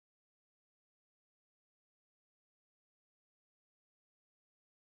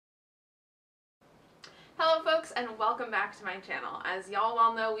Hello folks, and welcome back to my channel. As y'all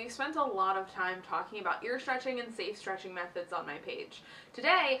well know, we've spent a lot of time talking about ear stretching and safe stretching methods on my page.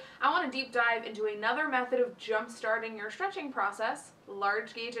 Today, I want to deep dive into another method of jump-starting your stretching process,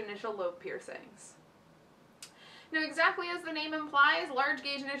 large gauge initial lobe piercings. Now, exactly as the name implies, large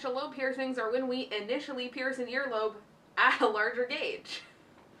gauge initial lobe piercings are when we initially pierce an earlobe at a larger gauge.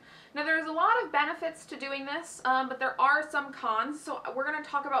 Now, there's a lot of benefits to doing this, but there are some cons, so we're going to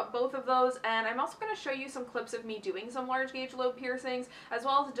talk about both of those, and I'm also going to show you some clips of me doing some large gauge lobe piercings, as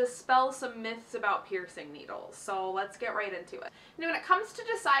well as dispel some myths about piercing needles. So let's get right into it. Now, when it comes to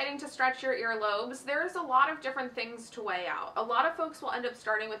deciding to stretch your earlobes, there's a lot of different things to weigh out. A lot of folks will end up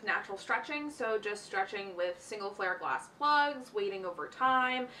starting with natural stretching, so just stretching with single flare glass plugs, waiting over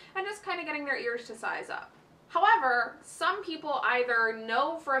time, and just kind of getting their ears to size up. However, some people either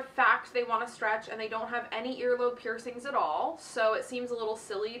know for a fact they want to stretch and they don't have any earlobe piercings at all, so it seems a little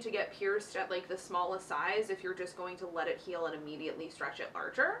silly to get pierced at like the smallest size if you're just going to let it heal and immediately stretch it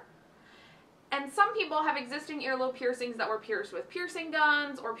larger. And some people have existing earlobe piercings that were pierced with piercing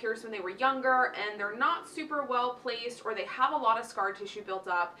guns or pierced when they were younger, and they're not super well placed, or they have a lot of scar tissue built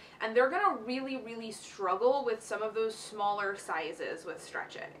up, and they're going to really struggle with some of those smaller sizes with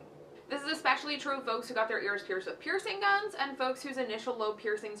stretching. This is especially true of folks who got their ears pierced with piercing guns and folks whose initial lobe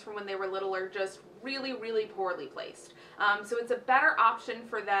piercings from when they were little are just really poorly placed. So it's a better option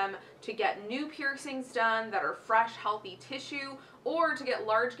for them to get new piercings done that are fresh, healthy tissue, or to get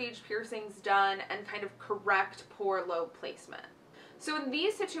large gauge piercings done and kind of correct poor lobe placement. So in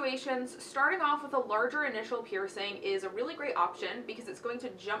these situations, starting off with a larger initial piercing is a really great option because it's going to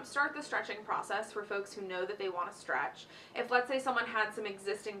jumpstart the stretching process for folks who know that they want to stretch. If, let's say, someone had some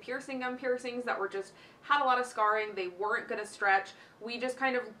existing piercing gun piercings that had a lot of scarring, they weren't going to stretch, we just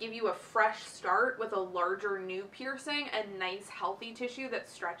kind of give you a fresh start with a larger new piercing and nice healthy tissue that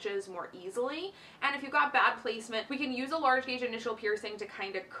stretches more easily. And if you've got bad placement, we can use a large gauge initial piercing to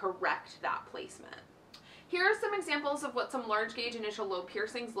kind of correct that placement. Here are some examples of what some large gauge initial lobe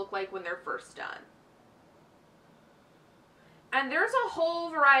piercings look like when they're first done. And there's a whole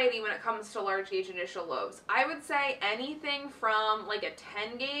variety when it comes to large gauge initial lobes. I would say anything from like a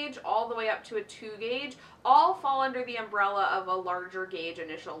 10 gauge all the way up to a 2 gauge all fall under the umbrella of a larger gauge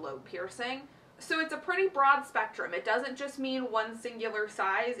initial lobe piercing. So it's a pretty broad spectrum. It doesn't just mean one singular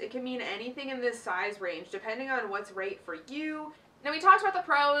size. It can mean anything in this size range depending on what's right for you. Now, we talked about the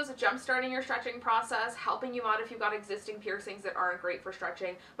pros, jump-starting your stretching process, helping you out if you've got existing piercings that aren't great for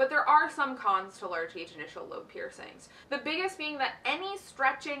stretching, but there are some cons to large gauge initial lobe piercings. The biggest being that any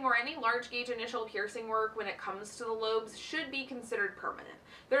stretching or any large gauge initial piercing work when it comes to the lobes should be considered permanent.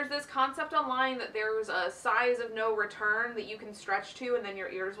 There's this concept online that there's a size of no return that you can stretch to and then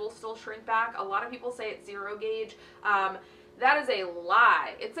your ears will still shrink back. A lot of people say it's 0 gauge. That is a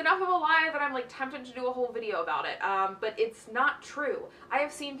lie. It's enough of a lie that I'm like tempted to do a whole video about it, but it's not true. I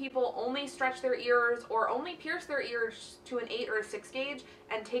have seen people only stretch their ears or only pierce their ears to an 8 or a 6 gauge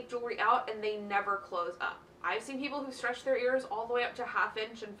and take jewelry out and they never close up. I've seen people who stretch their ears all the way up to 1/2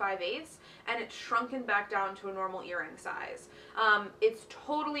 inch and 5/8 and it's shrunken back down to a normal earring size. It's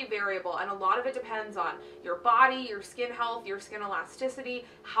totally variable and a lot of it depends on your body, your skin health, your skin elasticity,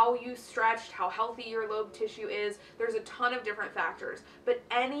 how you stretched, how healthy your lobe tissue is. There's a ton of different factors, but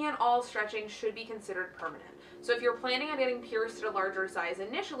any and all stretching should be considered permanent. So if you're planning on getting pierced at a larger size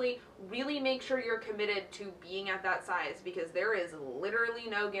initially, really make sure you're committed to being at that size because there is literally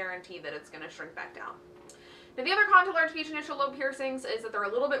no guarantee that it's going to shrink back down. Now, the other con to large gauge initial lobe piercings is that they're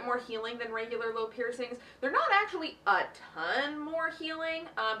a little bit more healing than regular lobe piercings. They're not actually a ton more healing,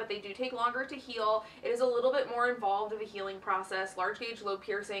 but they do take longer to heal. It is a little bit more involved of a healing process. Large gauge lobe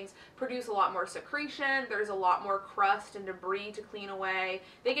piercings produce a lot more secretion. There's a lot more crust and debris to clean away.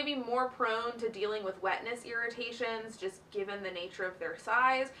 They can be more prone to dealing with wetness irritations, just given the nature of their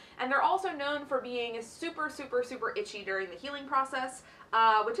size. And they're also known for being super itchy during the healing process,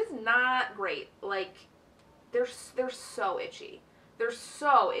 which is not great. Like, they're so itchy. They're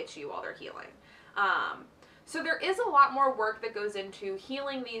so itchy while they're healing. So there is a lot more work that goes into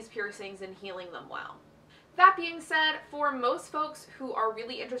healing these piercings and healing them well. That being said, for most folks who are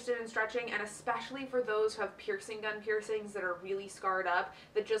really interested in stretching, and especially for those who have piercing gun piercings that are really scarred up,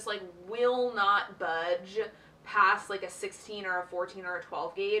 that just like will not budge past like a 16 or a 14 or a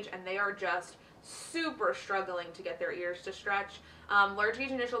 12 gauge, and they are just super struggling to get their ears to stretch, large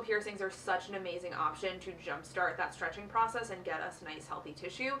gauge initial piercings are such an amazing option to jumpstart that stretching process and get us nice healthy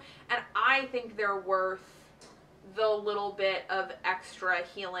tissue. And I think they're worth the little bit of extra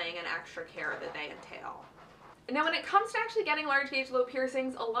healing and extra care that they entail. Now, when it comes to actually getting large gauge lobe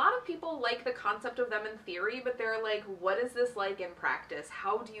piercings, a lot of people like the concept of them in theory, but they're like, what is this like in practice?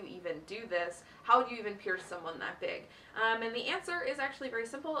 How do you even do this? How do you even pierce someone that big? And the answer is actually very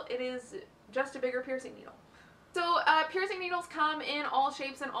simple. It is just a bigger piercing needle. So piercing needles come in all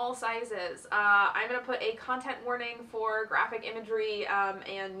shapes and all sizes. I'm going to put a content warning for graphic imagery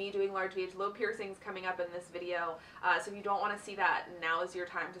and me doing large gauge lobe piercings coming up in this video. So if you don't want to see that, now is your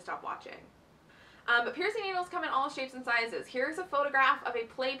time to stop watching. But piercing needles come in all shapes and sizes. Here's a photograph of a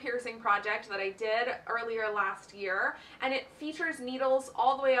play piercing project that I did earlier last year, and it features needles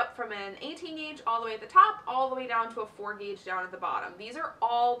all the way up from an 18 gauge all the way at the top, all the way down to a 4 gauge down at the bottom. These are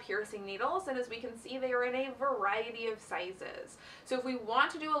all piercing needles, and as we can see, they are in a variety of sizes. So if we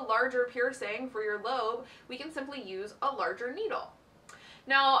want to do a larger piercing for your lobe, we can simply use a larger needle.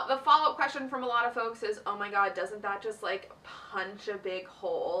 Now, the follow-up question from a lot of folks is, oh my god, doesn't that just like punch a big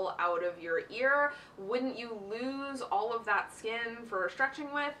hole out of your ear? Wouldn't you lose all of that skin for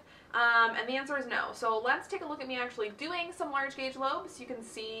stretching with? And the answer is no. So let's take a look at me actually doing some large gauge lobes so you can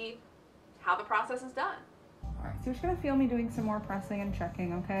see how the process is done. Alright, so you're just going to feel me doing some more pressing and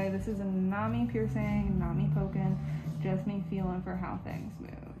checking, okay? This is not me piercing, not me poking, just me feeling for how things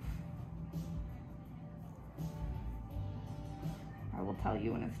move. I will tell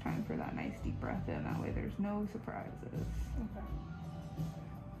you when it's time for that nice deep breath in, that way there's no surprises. Okay.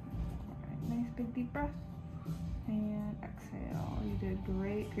 Alright, nice big deep breath. And exhale. You did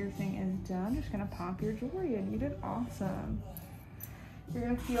great. Piercing is done. Just gonna pop your jewelry in. You did awesome. You're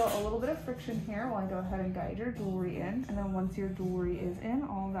gonna feel a little bit of friction here while I go ahead and guide your jewelry in. And then once your jewelry is in,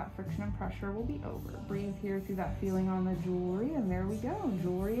 all of that friction and pressure will be over. Breathe here through that feeling on the jewelry, and there we go.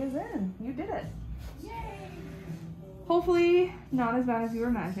 Jewelry is in. You did it. Yay! Hopefully not as bad as you were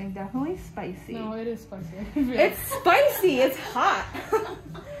imagining. Definitely spicy. No, it is spicy. It's spicy. It's hot.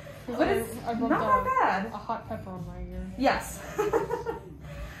 But it's not that bad. A hot pepper on my ear. Yes.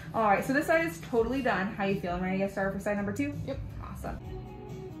 All right, so this side is totally done. How you feeling? Ready to get started for side number 2? Yep. Awesome.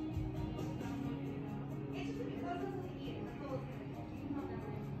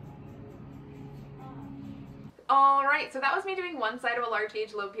 Alright, so that was me doing one side of a large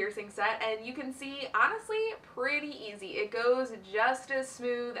gauge lobe piercing set, and you can see, honestly, pretty easy. It goes just as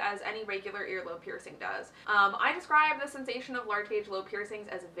smooth as any regular earlobe piercing does. I describe the sensation of large gauge lobe piercings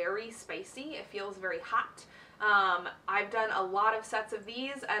as very spicy. It feels very hot. I've done a lot of sets of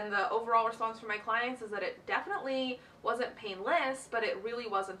these, and the overall response from my clients is that it definitely wasn't painless, but it really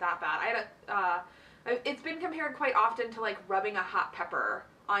wasn't that bad. It's been compared quite often to like rubbing a hot pepper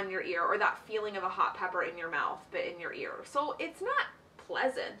on your ear, or that feeling of a hot pepper in your mouth but in your ear. So it's not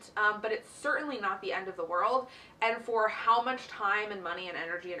pleasant, but it's certainly not the end of the world. And for how much time and money and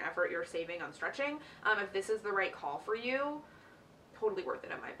energy and effort you're saving on stretching, if this is the right call for you, totally worth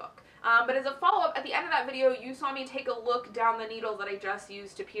it in my book. But as a follow-up, at the end of that video, you saw me take a look down the needle that I just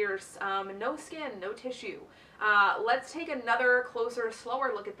used to pierce. No skin, no tissue. Let's take another closer,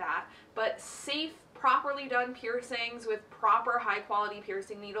 slower look at that, but safe, properly done piercings with proper high-quality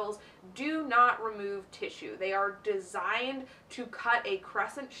piercing needles do not remove tissue. They are designed to cut a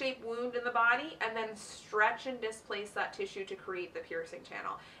crescent-shaped wound in the body and then stretch and displace that tissue to create the piercing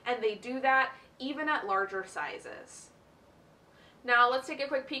channel. And they do that even at larger sizes. Now let's take a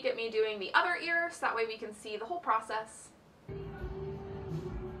quick peek at me doing the other ear, so that way we can see the whole process.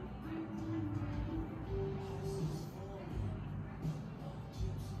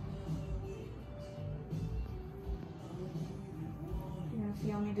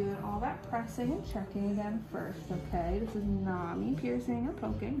 Feel me doing all that pressing and checking again first, okay? This is not me piercing or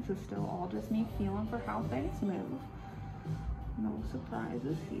poking. This is still all just me feeling for how things move. No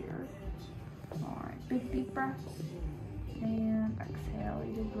surprises here. All right, big deep breath. And exhale.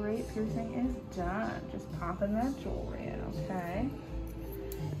 You did great. Piercing is done. Just popping that jewelry in, okay?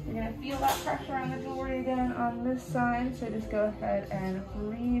 You're gonna feel that pressure on the jewelry again on this side, so just go ahead and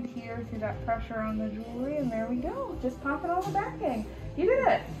breathe here through that pressure on the jewelry, and there we go. Just popping all the backing. You did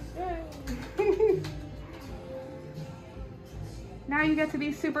it. Yay. Now you get to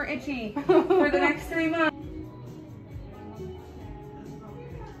be super itchy for the next 3 months.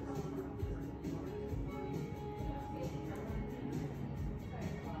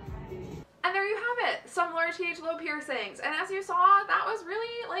 And there you have it, some large gauge lobe piercings. And as you saw, that was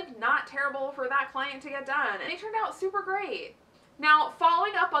really like not terrible for that client to get done, and they turned out super great. Now,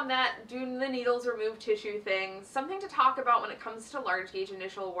 following up on that, do the needles remove tissue thing, something to talk about when it comes to large gauge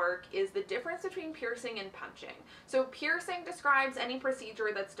initial work is the difference between piercing and punching. So piercing describes any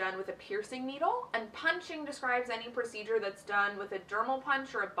procedure that's done with a piercing needle, and punching describes any procedure that's done with a dermal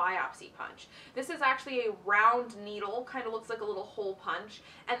punch or a biopsy punch. This is actually a round needle, kind of looks like a little hole punch,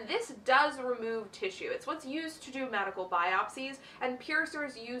 and this does remove tissue. It's what's used to do medical biopsies, and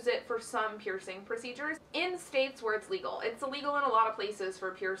piercers use it for some piercing procedures in states where it's legal. It's illegal in a lot of places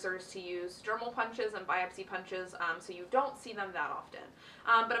for piercers to use dermal punches and biopsy punches, so you don't see them that often.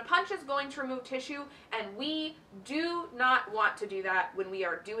 But a punch is going to remove tissue, and we do not want to do that when we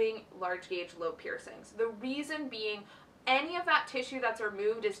are doing large gauge lobe piercings. The reason being, any of that tissue that's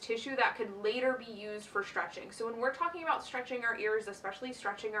removed is tissue that could later be used for stretching. So when we're talking about stretching our ears, especially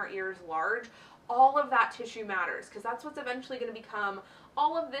stretching our ears large, all of that tissue matters, because that's what's eventually going to become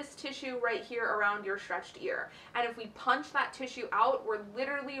all of this tissue right here around your stretched ear. And if we punch that tissue out, we're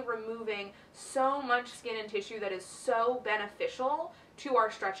literally removing so much skin and tissue that is so beneficial to our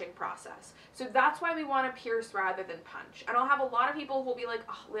stretching process. So that's why we want to pierce rather than punch. And I'll have a lot of people who will be like,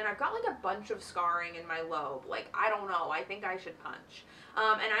 oh, Lynn, I've got like a bunch of scarring in my lobe. Like, I don't know, I think I should punch.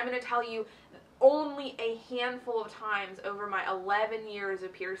 And I'm going to tell you, only a handful of times over my 11 years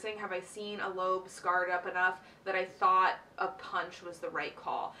of piercing have I seen a lobe scarred up enough that I thought a punch was the right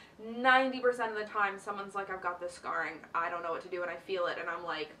call. 90% of the time, someone's like, I've got this scarring, I don't know what to do, and I feel it, and I'm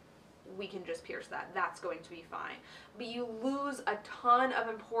like, we can just pierce that. That's going to be fine. But you lose a ton of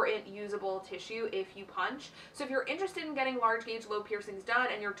important usable tissue if you punch. So if you're interested in getting large gauge lobe piercings done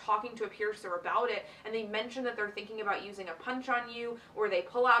and you're talking to a piercer about it and they mention that they're thinking about using a punch on you, or they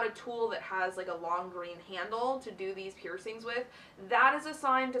pull out a tool that has like a long green handle to do these piercings with, that is a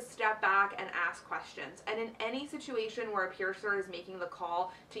sign to step back and ask questions. And in any situation where a piercer is making the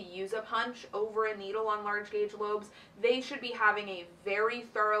call to use a punch over a needle on large gauge lobes, they should be having a very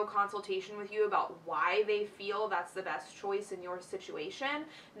thorough consultation with you about why they feel that's the best choice in your situation.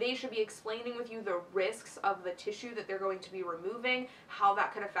 They should be explaining with you the risks of the tissue that they're going to be removing, how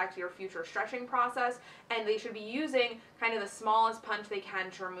that could affect your future stretching process, and they should be using kind of the smallest punch they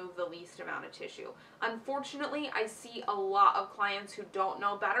can to remove the least amount of tissue. Unfortunately, I see a lot of clients who don't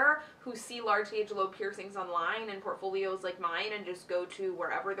know better, who see large gauge lobe piercings online in portfolios like mine and just go to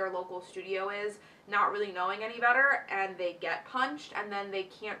wherever their local studio is, not really knowing any better, and they get punched and then they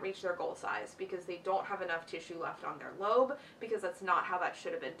can't reach their goal size because they don't have enough tissue left on their lobe, because that's not how that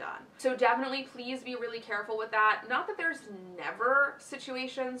should have been done. So definitely please be really careful with that. Not that there's never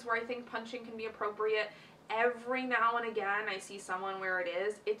situations where I think punching can be appropriate. Every now and again I see someone where it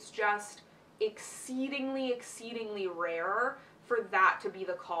is. It's just exceedingly rare for that to be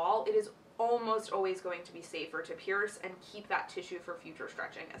the call. It is almost always going to be safer to pierce and keep that tissue for future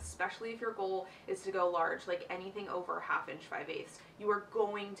stretching, especially if your goal is to go large, like anything over 1/2 inch 5/8. You are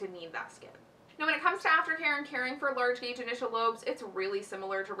going to need that skin. Now, when it comes to aftercare and caring for large gauge initial lobes, it's really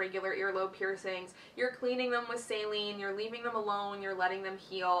similar to regular earlobe piercings. You're cleaning them with saline, you're leaving them alone, you're letting them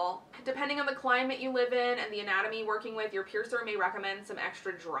heal. Depending on the climate you live in and the anatomy working with, your piercer may recommend some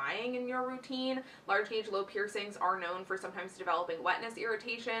extra drying in your routine. Large gauge lobe piercings are known for sometimes developing wetness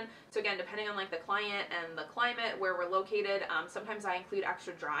irritation. So again, depending on like the client and the climate where we're located, sometimes I include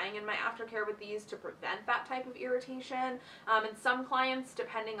extra drying in my aftercare with these to prevent that type of irritation. And some clients,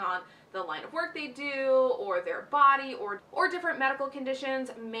 depending on the line of work they do or their body or different medical conditions,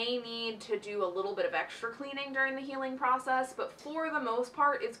 may need to do a little bit of extra cleaning during the healing process, but for the most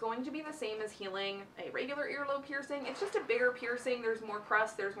part it's going to be the same as healing a regular earlobe piercing. It's just a bigger piercing, there's more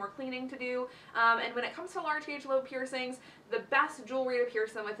crust, there's more cleaning to do, and when it comes to large gauge lobe piercings, the best jewelry to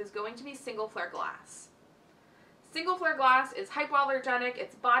pierce them with is going to be single flare glass. Single flare glass is hypoallergenic,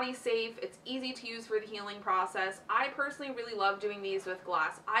 it's body safe, it's easy to use for the healing process. I personally really love doing these with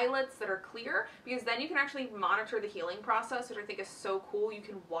glass eyelets that are clear, because then you can actually monitor the healing process, which I think is so cool. You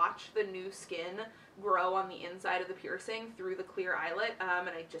can watch the new skin grow on the inside of the piercing through the clear eyelet, and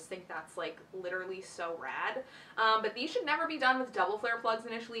I just think that's like literally so rad. But these should never be done with double flare plugs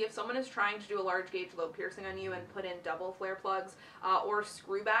initially. If someone is trying to do a large gauge lobe piercing on you and put in double flare plugs or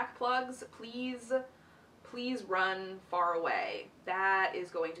screw back plugs, please run far away. That is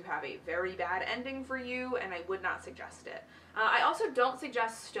going to have a very bad ending for you, and I would not suggest it. I also don't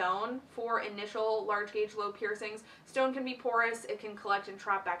suggest stone for initial large gauge lobe piercings. Stone can be porous, it can collect and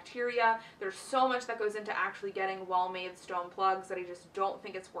trap bacteria. There's so much that goes into actually getting well-made stone plugs that I just don't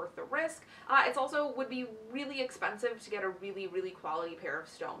think it's worth the risk. It's also would be really expensive to get a really quality pair of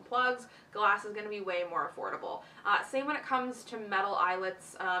stone plugs. Glass is going to be way more affordable. Same when it comes to metal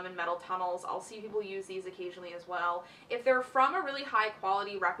eyelets and metal tunnels. I'll see people use these occasionally as well. If they're from a really high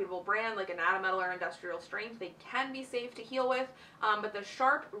quality, reputable brand like Anatometal or Industrial Strength, they can be safe to heal with, but the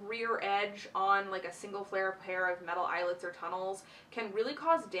sharp rear edge on like a single flare pair of metal eyelets or tunnels can really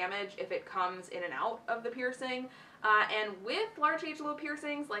cause damage if it comes in and out of the piercing. And with large gauge lobe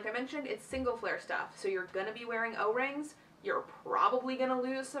piercings, like I mentioned, it's single flare stuff, so you're going to be wearing O-rings. You're probably going to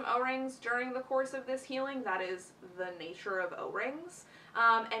lose some O-rings during the course of this healing. That is the nature of O-rings.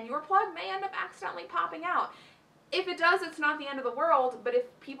 And your plug may end up accidentally popping out. If it does, it's not the end of the world, but if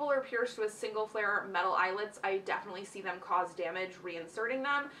people are pierced with single flare metal eyelets, I definitely see them cause damage reinserting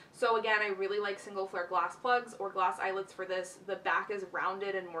them. So again, I really like single flare glass plugs or glass eyelets for this. The back is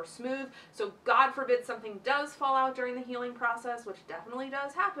rounded and more smooth, so God forbid something does fall out during the healing process, which definitely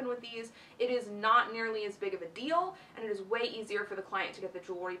does happen with these, it is not nearly as big of a deal, and it is way easier for the client to get the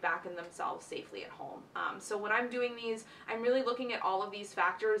jewelry back in themselves safely at home. So when I'm doing these, I'm really looking at all of these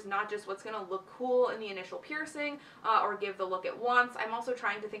factors, not just what's going to look cool in the initial piercing, or give the look it wants. I'm also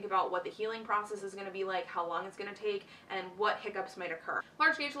trying to think about what the healing process is going to be like, how long it's going to take, and what hiccups might occur.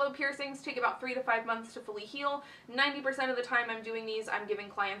 Large gauge lobe piercings take about 3 to 5 months to fully heal. 90% of the time I'm doing these, I'm giving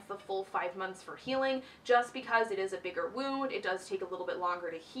clients the full 5 months for healing, just because it is a bigger wound, it does take a little bit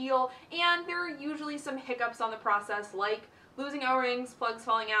longer to heal, and there are usually some hiccups on the process, like losing O-rings, plugs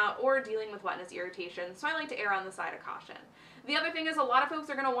falling out, or dealing with wetness irritation, so I like to err on the side of caution. The other thing is a lot of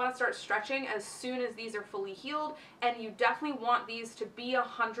folks are going to want to start stretching as soon as these are fully healed, and you definitely want these to be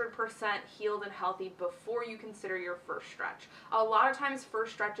 100% healed and healthy before you consider your first stretch. A lot of times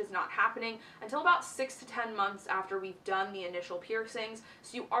first stretch is not happening until about 6 to 10 months after we've done the initial piercings,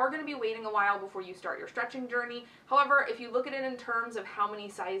 so you are going to be waiting a while before you start your stretching journey. However, if you look at it in terms of how many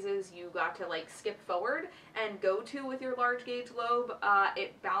sizes you got to like skip forward and go to with your large gauge lobe,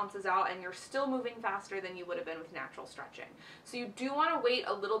 it balances out and you're still moving faster than you would have been with natural stretching. So you do want to wait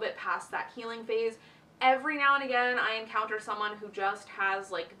a little bit past that healing phase. Every now and again, I encounter someone who just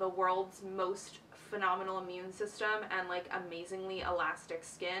has like the world's most phenomenal immune system and like amazingly elastic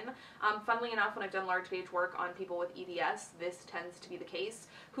skin. Funnily enough, when I've done large gauge work on people with EDS, this tends to be the case,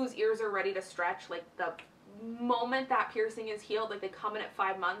 whose ears are ready to stretch like the moment that piercing is healed. Like they come in at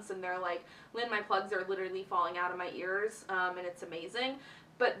 5 months and they're like, Lynn, my plugs are literally falling out of my ears, and it's amazing.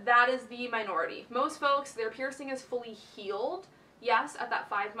 But that is the minority. Most folks, their piercing is fully healed, yes, at that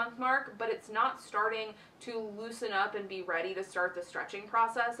 5-month mark, but it's not starting to loosen up and be ready to start the stretching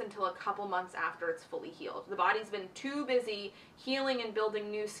process until a couple months after it's fully healed. The body's been too busy healing and building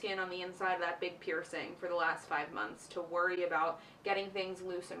new skin on the inside of that big piercing for the last 5 months to worry about getting things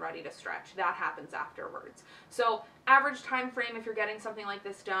loose and ready to stretch. That happens afterwards. So average time frame if you're getting something like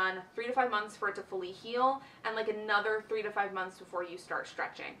this done, 3 to 5 months for it to fully heal, and like another 3 to 5 months before you start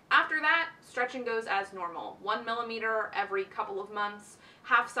stretching. After that, stretching goes as normal. 1 millimeter every couple of months,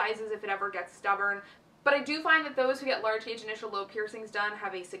 half sizes if it ever gets stubborn. But I do find that those who get large gauge initial lobe piercings done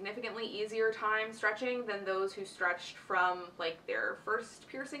have a significantly easier time stretching than those who stretched from like their first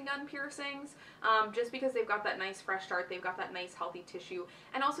piercing gun piercings, just because they've got that nice fresh start, they've got that nice healthy tissue,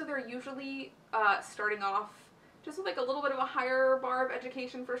 and also they're usually starting off just with like a little bit of a higher bar of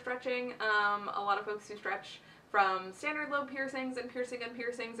education for stretching. A lot of folks who stretch from standard lobe piercings and piercing gun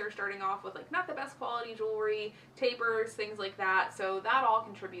piercings are starting off with like not the best quality jewelry, tapers, things like that, so that all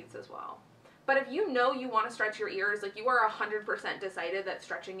contributes as well. But if you know you want to stretch your ears, like you are 100% decided that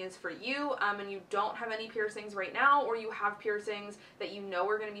stretching is for you, and you don't have any piercings right now, or you have piercings that you know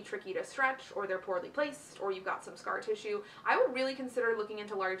are going to be tricky to stretch, or they're poorly placed, or you've got some scar tissue, I would really consider looking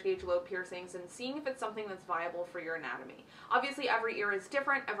into large gauge lobe piercings and seeing if it's something that's viable for your anatomy. Obviously, every ear is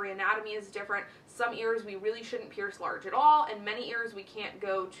different, every anatomy is different. Some ears we really shouldn't pierce large at all, and many ears we can't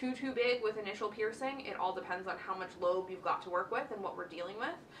go too big with initial piercing. It all depends on how much lobe you've got to work with and what we're dealing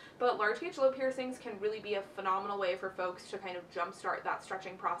with. But large gauge lobe piercings can really be a phenomenal way for folks to kind of jumpstart that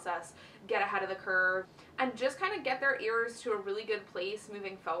stretching process, get ahead of the curve, and just kind of get their ears to a really good place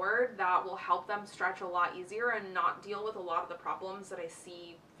moving forward that will help them stretch a lot easier and not deal with a lot of the problems that I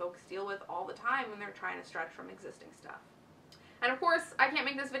see folks deal with all the time when they're trying to stretch from existing stuff. And of course, I can't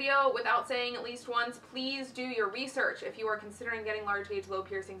make this video without saying at least once, please do your research if you are considering getting large gauge lobe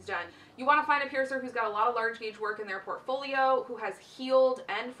piercings done. You want to find a piercer who's got a lot of large gauge work in their portfolio, who has healed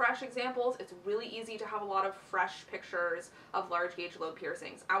and fresh examples. It's really easy to have a lot of fresh pictures of large gauge lobe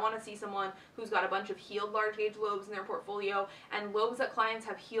piercings. I want to see someone who's got a bunch of healed large gauge lobes in their portfolio and lobes that clients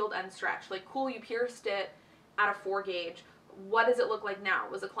have healed and stretched. Like, cool, you pierced it at a 4 gauge. What does it look like now?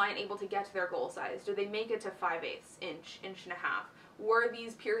 Was a client able to get to their goal size? Did they make it to 5/8 inch, inch and a half? Were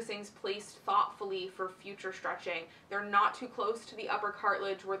these piercings placed thoughtfully for future stretching? They're not too close to the upper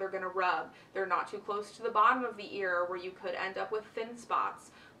cartilage where they're going to rub. They're not too close to the bottom of the ear where you could end up with thin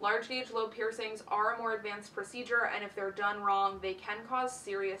spots. Large gauge lobe piercings are a more advanced procedure, and if they're done wrong, they can cause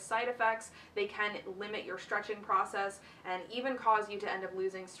serious side effects. They can limit your stretching process and even cause you to end up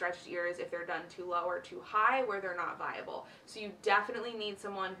losing stretched ears if they're done too low or too high where they're not viable. So you definitely need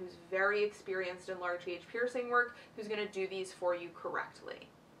someone who's very experienced in large gauge piercing work who's going to do these for you correctly.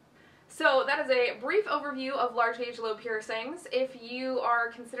 So that is a brief overview of large gauge lobe piercings. If you are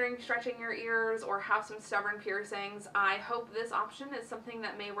considering stretching your ears or have some stubborn piercings, I hope this option is something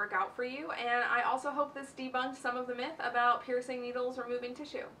that may work out for you, and I also hope this debunked some of the myth about piercing needles removing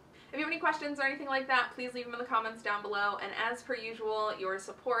tissue. If you have any questions or anything like that, please leave them in the comments down below, and as per usual, your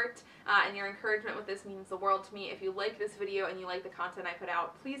support and your encouragement with this means the world to me. If you like this video and you like the content I put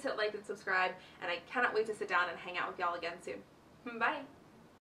out, please hit like and subscribe, and I cannot wait to sit down and hang out with y'all again soon. Bye!